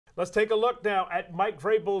Let's take a look now at Mike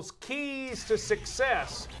Vrabel's keys to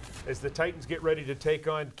success as the Titans get ready to take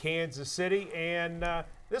on Kansas City. And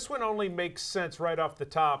this one only makes sense right off the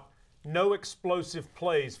top. No explosive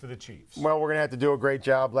plays for the Chiefs. Well, we're going to have to do a great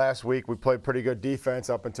job. Last week we played pretty good defense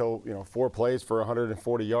up until 4 plays for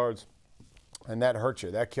 140 yards, and that hurts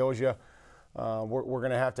you. That kills you. We're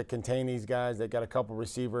going to have to contain these guys. They got a couple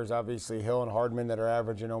receivers, obviously Hill and Hardman, that are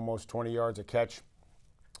averaging almost 20 yards a catch.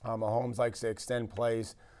 Mahomes likes to extend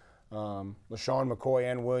plays. LaShawn McCoy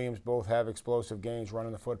and Williams both have explosive games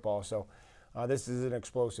running the football. So this is an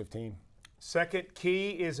explosive team. Second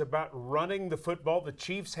key is about running the football. The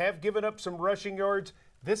Chiefs have given up some rushing yards.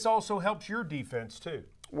 This also helps your defense too.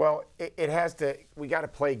 Well, it has to. We got to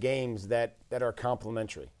play games that are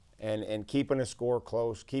complementary and keeping a score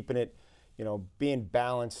close, keeping it, being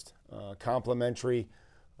balanced, complementary,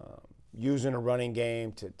 using a running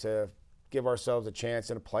game to give ourselves a chance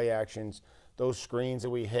in the play actions, those screens that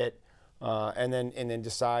we hit, and then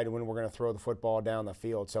decide when we're going to throw the football down the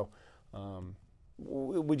field. So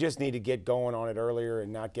we just need to get going on it earlier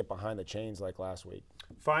and not get behind the chains like last week.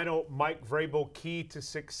 Final Mike Vrabel key to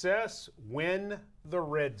success: win the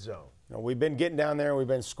red zone. We've been getting down there and we've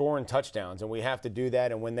been scoring touchdowns, and we have to do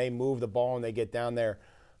that. And when they move the ball and they get down there,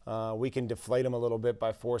 we can deflate them a little bit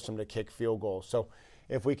by forcing them to kick field goals. So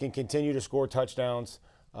if we can continue to score touchdowns,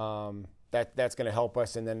 that's going to help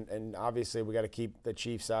us. And obviously we got to keep the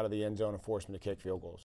Chiefs out of the end zone and force them to kick field goals.